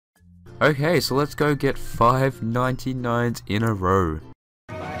Okay, so let's go get 5 99s in a row.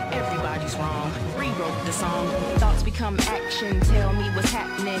 Everybody's wrong. Rewrote the song. Thoughts become action. Tell me what's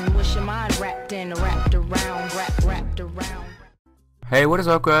happening. What's your mind wrapped in? Wrapped around. Wrapped around. Hey, what is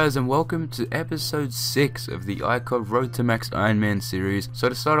up guys, and welcome to episode 6 of the Ikov Road to Max Ironman series. So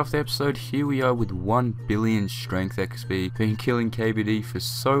to start off the episode, here we are with 1 billion strength XP, been killing KBD for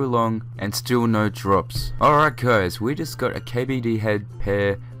so long and still no drops. Alright guys, we just got a KBD head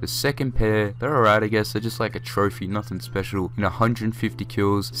pair, the second pair. They're alright, I guess. They're just like a trophy, nothing special. In 150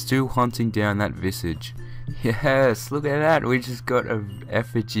 kills, still hunting down that visage. Yes, look at that, we just got a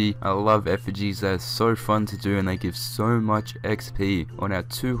effigy. I love effigies, they're so fun to do and they give so much XP. On our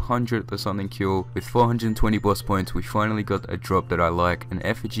 200th or something kill with 420 boss points, we finally got a drop that I like, an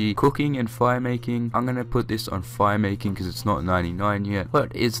effigy. Cooking and fire making, I'm gonna put this on fire making because it's not 99 yet.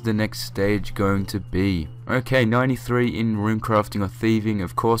 What is the next stage going to be? Okay, 93 in room crafting or thieving.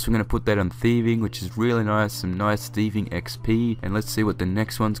 Of course we're going to put that on thieving, which is really nice, some nice thieving XP. And let's see what the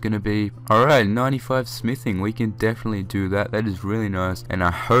next one's going to be. Alright, 95 smithing, we can definitely do that. That is really nice. And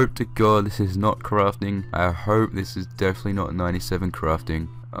I hope to God this is not crafting. I hope this is definitely not 97 crafting.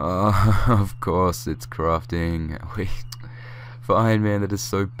 Oh, of course it's crafting. For Ironman, that is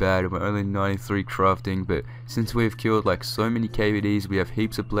so bad. We're only 93 crafting, but since we've killed like so many KBDs, we have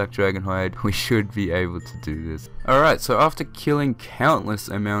heaps of black dragon hide, we should be able to do this. Alright, so after killing countless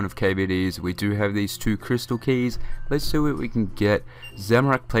amount of KBDs, we do have these 2 crystal keys. Let's see what we can get.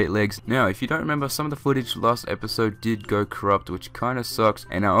 Zamorak plate legs. Now, if you don't remember, some of the footage last episode did go corrupt, which kind of sucks.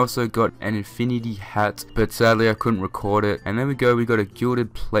 And I also got an infinity hat, but sadly I couldn't record it. And then we got a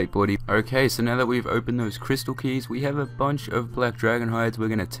gilded plate body. Okay, so now that we've opened those crystal keys, we have a bunch of black dragon hides. We're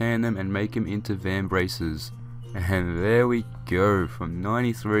going to tan them and make them into van braces. And there we go, from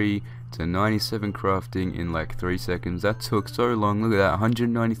 93 to 97 crafting in like 3 seconds. That took so long. Look at that,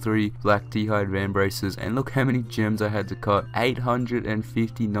 193 black D-hide van braces, and look how many gems I had to cut.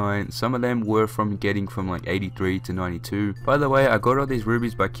 859. Some of them were from getting from like 83 to 92. By the way, I got all these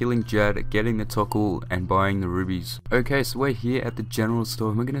rubies by killing Jad, getting the toggle, and buying the rubies. Okay, so we're here at the general store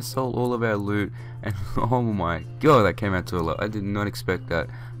and we're gonna sell all of our loot. And oh my god, that came out to a lot. I did not expect that.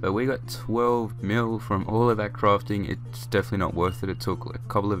 But we got 12 mil from all of that crafting. It's definitely not worth it. It took like a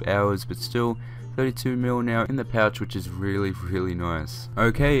couple of hours, but still 32 mil now in the pouch, which is really nice.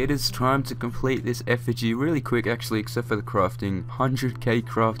 Okay, it is time to complete this effigy really quick actually, except for the crafting. 100k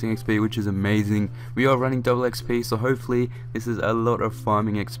crafting XP, which is amazing. We are running double XP, so hopefully this is a lot of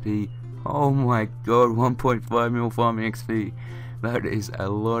farming XP. Oh my god, 1.5 mil farming XP. That is a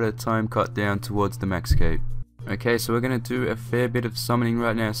lot of time cut down towards the max cape. Okay, so we're going to do a fair bit of summoning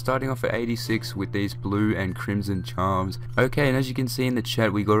right now, starting off at 86 with these blue and crimson charms. Okay, and as you can see in the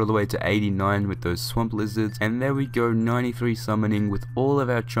chat, we got all the way to 89 with those swamp lizards, and there we go, 93 summoning with all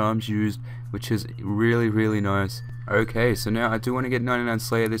of our charms used, which is really nice. Okay, so now I do want to get 99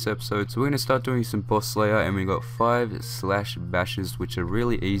 Slayer this episode, so we're going to start doing some boss Slayer, and we got 5 slash bashes, which are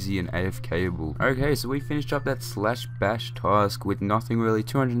really easy and AFKable. Okay, so we finished up that slash bash task with nothing really,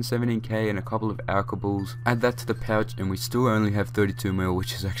 217k and a couple of alkaballs. Add that to the pouch and we still only have 32 mil,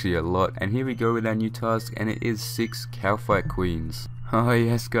 which is actually a lot. And here we go with our new task, and it is 6 cowfight queens. Oh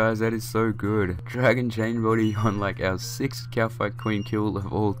yes guys, that is so good. Dragon chain body on like our 6th cowfight queen kill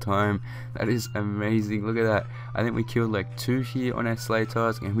of all time. That is amazing, look at that. I think we killed like 2 here on our slay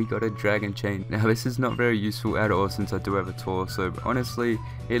task and we got a dragon chain. Now this is not very useful at all since I do have a torso, but honestly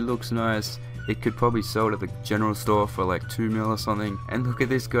it looks nice. It could probably sell to the general store for like 2 mil or something. And look at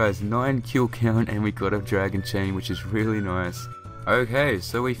this guys, 9 kill count and we got a dragon chain, which is really nice. Okay,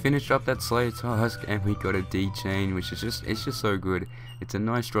 so we finished up that slay task and we got a D chain, which is it's just so good. It's a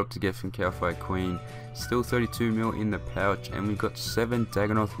nice drop to get from Cowfight Queen. Still 32 mil in the pouch, and we got 7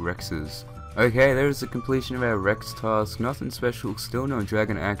 Dagonoth Rexes. Okay, there is the completion of our Rex task. Nothing special, still no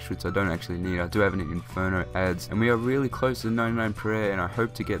Dragon Axe, which I don't actually need. I do have an Inferno ads, and we are really close to 99 prayer, and I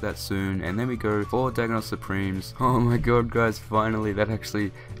hope to get that soon. And then we go 4 Dagonoth Supremes. Oh my god guys, finally, that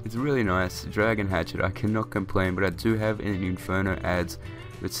actually, it's really nice. Dragon Hatchet, I cannot complain, but I do have an Inferno ads.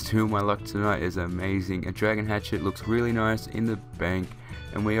 But still, my luck tonight is amazing. A Dragon Hatchet looks really nice in the bank,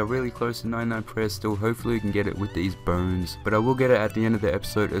 and we are really close to 99 prayers still. Hopefully we can get it with these bones, but I will get it at the end of the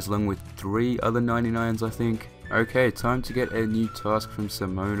episode as long with 3 other 99s I think. Okay, time to get a new task from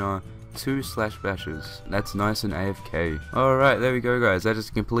Simona. 2 slash bashes. That's nice and AFK. Alright, there we go guys. That is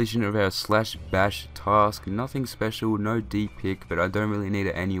the completion of our slash bash task. Nothing special, no D pick, but I don't really need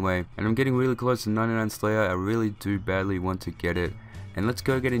it anyway. And I'm getting really close to 99 Slayer. I really do badly want to get it. And let's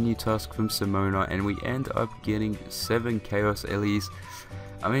go get a new task from Simona, and we end up getting 7 Chaos Ellies.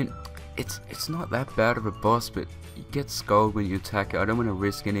 I mean, it's not that bad of a boss, but you get skulled when you attack it. I don't want to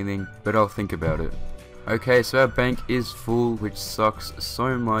risk anything, but I'll think about it. Okay, so our bank is full, which sucks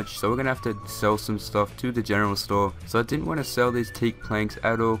so much, so we're gonna have to sell some stuff to the general store. So I didn't want to sell these teak planks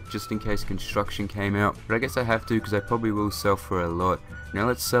at all, just in case construction came out, but I guess I have to because I probably will sell for a lot. Now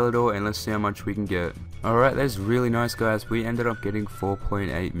let's sell it all and let's see how much we can get. Alright, that's really nice, guys. We ended up getting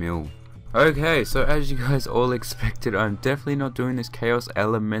 4.8 mil. Okay, so as you guys all expected, I'm definitely not doing this Chaos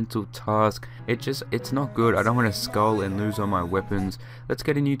Elemental task. It's not good. I don't want to skull and lose all my weapons. Let's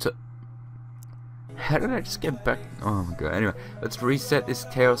get a new How did I just get back? Oh my god. Anyway, let's reset this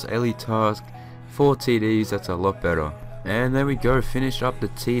Chaos Ellie task. 4 TDs, that's a lot better. And there we go, finish up the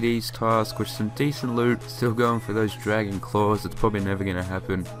TDs task with some decent loot. Still going for those dragon claws, it's probably never gonna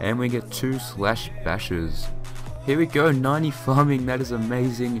happen. And we get 2 slash bashes. Here we go, 90 farming, that is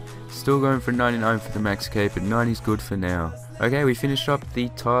amazing. Still going for 99 for the max cape, but 90 is good for now. Okay, we finished up the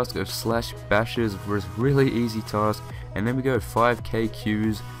task of slash bashes, it was a really easy task. And then we go 5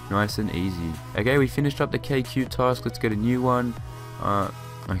 KQs, nice and easy. Okay, we finished up the KQ task, let's get a new one.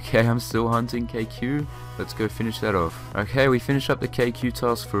 Okay, I'm still hunting KQ. Let's go finish that off. Okay, we finished up the KQ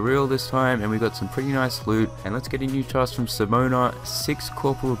task for real this time, and we got some pretty nice loot. And let's get a new task from Simona. 6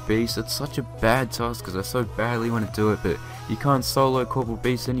 Corporal Beasts. It's such a bad task because I so badly want to do it, but you can't solo Corporal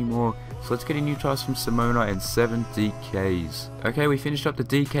Beasts anymore. So let's get a new task from Simona and 7 DKs. Okay, we finished up the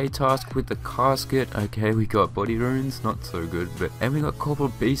DK task with the casket. Okay, we got body runes, not so good, and we got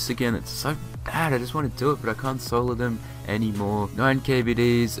Corporal Beasts again. It's so bad, I just want to do it, but I can't solo them anymore. 9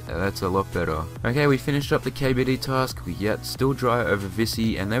 KBDs, that's a lot better. Okay, we finished up the KBD task. We yet still dry over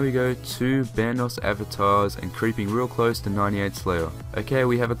Visi, and there we go, 2 Bandos avatars and creeping real close to 98 Slayer. Okay,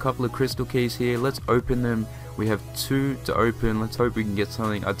 we have a couple of crystal keys here. Let's open them. We have 2 to open. Let's hope we can get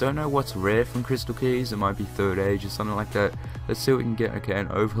something. I don't know what's rare from crystal keys. It might be third age or something like that. Let's see what we can get. Okay, an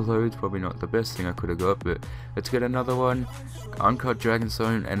overload, probably not the best thing I could have got, but let's get another one. Uncut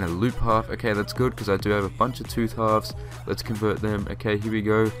dragonstone and a loop half. Okay, that's good because I do have a bunch of tooth halves. Let's convert them. Okay, here we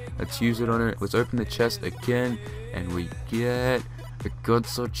go. Let's use it on it. Let's open the chest again, and we get a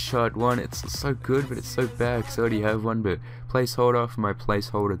Godsword Shard 1. It's so good, but it's so bad because I already have one, but placeholder for my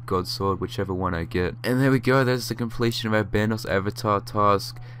placeholder Godsword, whichever one I get. And there we go, there's the completion of our Bandos avatar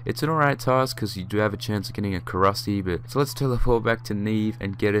task. It's an alright task because you do have a chance of getting a Karasi, but so let's teleport back to Neve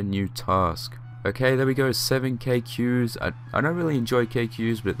and get a new task. Okay, there we go, 7 KQs. I don't really enjoy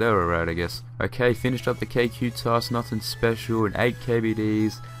KQs, but they're alright, I guess. Okay, finished up the KQ task, nothing special, and 8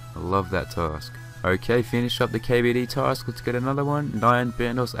 KBDs. I love that task. Okay, finish up the KBD task, let's get another one. 9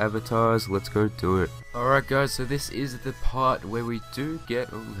 Bandos avatars, let's go do it. Alright guys, so this is the part where we do get,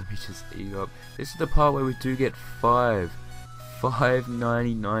 oh let me just eat up. This is the part where we do get 5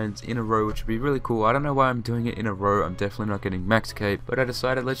 99s in a row, which would be really cool. I don't know why I'm doing it in a row. I'm definitely not getting max cape, but I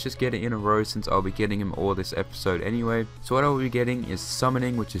decided let's just get it in a row since I'll be getting them all this episode anyway. So what I'll be getting is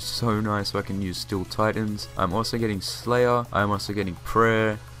summoning, which is so nice, so I can use Steel Titans. I'm also getting Slayer, I'm also getting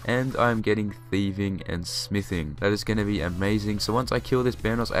Prayer, and I'm getting thieving and smithing. That is going to be amazing. So once I kill this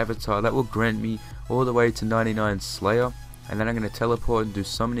Bandos avatar, that will grant me all the way to 99 Slayer, and then I'm going to teleport and do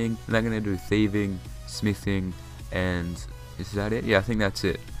summoning, and then I'm going to do thieving, smithing, and is that it? Yeah, I think that's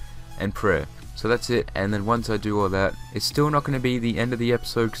it. And prayer. So that's it, and then once I do all that, it's still not going to be the end of the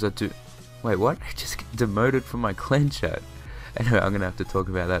episode because I do... Wait, what? I just get demoted from my clan chat. Anyway, I'm going to have to talk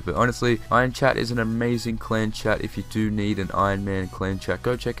about that. But honestly, Iron Chat is an amazing clan chat. If you do need an Iron Man clan chat,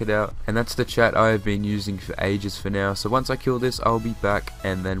 go check it out. And that's the chat I have been using for ages for now. So once I kill this, I'll be back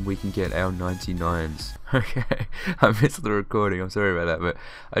and then we can get our 99s. Okay, I missed the recording. I'm sorry about that, but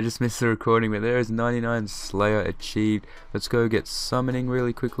I just missed the recording. But there is 99 Slayer achieved. Let's go get summoning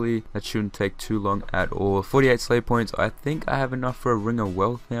really quickly. That shouldn't take too long at all. 48 Slayer points. I think I have enough for a Ring of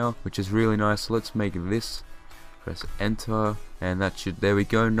Wealth now, which is really nice. So let's make this. Press enter, and that should, there we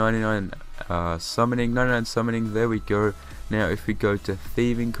go, 99 summoning, 99 summoning, there we go. Now if we go to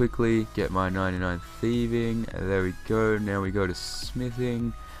thieving quickly, get my 99 thieving, there we go. Now we go to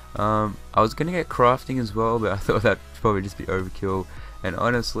smithing. I was gonna get crafting as well, but I thought that'd probably just be overkill, and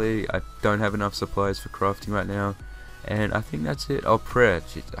honestly I don't have enough supplies for crafting right now, and I think that's it. Oh, prayer,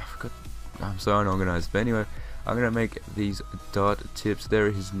 jeez, I forgot, I'm so unorganized, but anyway, I'm gonna make these dart tips. There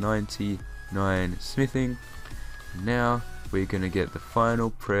is 99 smithing. Now we're gonna get the final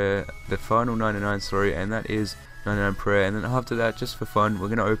prayer, the final 99, sorry, and that is 99 prayer. And then after that, just for fun, we're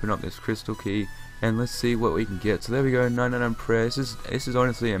gonna open up this crystal key and let's see what we can get. So there we go, 99 prayer. This is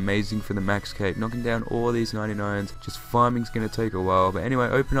honestly amazing for the max cape. Knocking down all these 99s, just farming's gonna take a while. But anyway,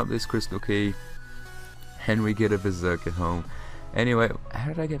 open up this crystal key and we get a berserker home. Anyway, how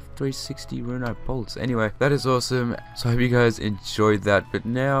did I get 360 runite bolts? Anyway, that is awesome. So I hope you guys enjoyed that. But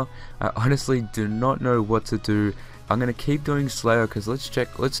now, I honestly do not know what to do. I'm going to keep doing Slayer because let's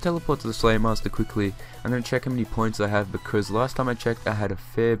teleport to the Slayer Master quickly. I'm going to check how many points I have because last time I checked I had a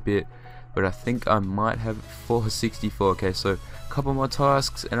fair bit. But I think I might have 464. Okay, so a couple more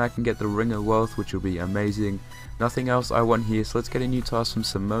tasks and I can get the Ring of Wealth, which will be amazing. Nothing else I want here, so let's get a new task from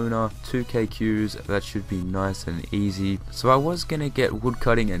Simona. 2 KQs, that should be nice and easy. So I was going to get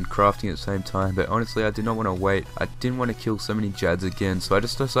woodcutting and crafting at the same time, but honestly I did not want to wait. I didn't want to kill so many Jads again, so I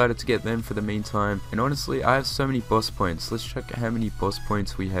just decided to get them for the meantime. And honestly, I have so many boss points. Let's check how many boss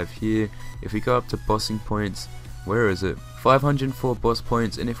points we have here. If we go up to bossing points, where is it? 504 boss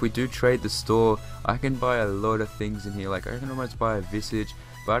points, and if we do trade the store, I can buy a lot of things in here. Like I can almost buy a Visage,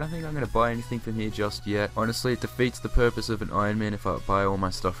 but I don't think I'm going to buy anything from here just yet. Honestly, it defeats the purpose of an Ironman if I buy all my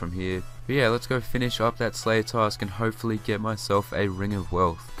stuff from here. But yeah, let's go finish up that Slayer task and hopefully get myself a Ring of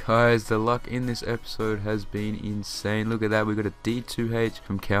Wealth. Guys, the luck in this episode has been insane. Look at that, we got a D2H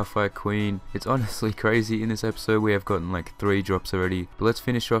from Cowfire Queen. It's honestly crazy. In this episode we have gotten like 3 drops already. But let's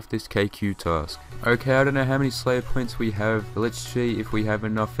finish off this KQ task. Okay, I don't know how many Slayer points we have, but let's see if we have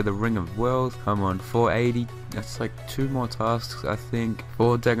enough for the Ring of Wealth. Come on, 480. That's like 2 more tasks I think.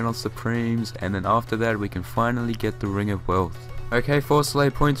 4 Dagonal Supremes, and then after that we can finally get the Ring of Wealth. Okay, 4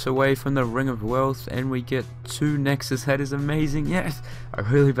 Slayer points away from the Ring of Wealth, and we get 2 Nexus. That is amazing. Yes, I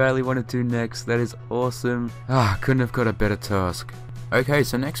really badly want to do Nex. That is awesome. Couldn't have got a better task. Okay,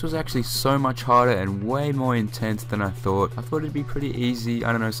 so next was actually so much harder and way more intense than I thought. I thought it'd be pretty easy.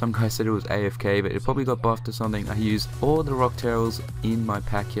 I don't know, some guy said it was AFK, but it probably got buffed or something. I used all the rocktails in my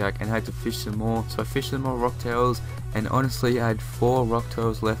pack yak and I had to fish some more. So I fished some more rocktails, and honestly I had 4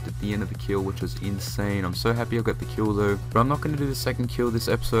 rocktails left at the end of the kill, which was insane. I'm so happy I got the kill though. But I'm not going to do the second kill this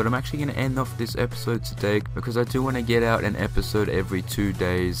episode. I'm actually going to end off this episode today because I do want to get out an episode every 2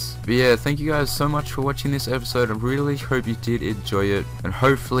 days. But yeah, thank you guys so much for watching this episode. I really hope you did enjoy it, and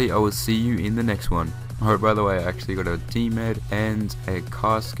hopefully I will see you in the next one. Oh, by the way, I actually got a D-Med and a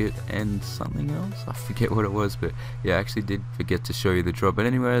casket and something else. I forget what it was, but yeah, I actually did forget to show you the drop. But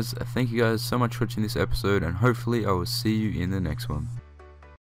anyways, thank you guys so much for watching this episode, and hopefully I will see you in the next one.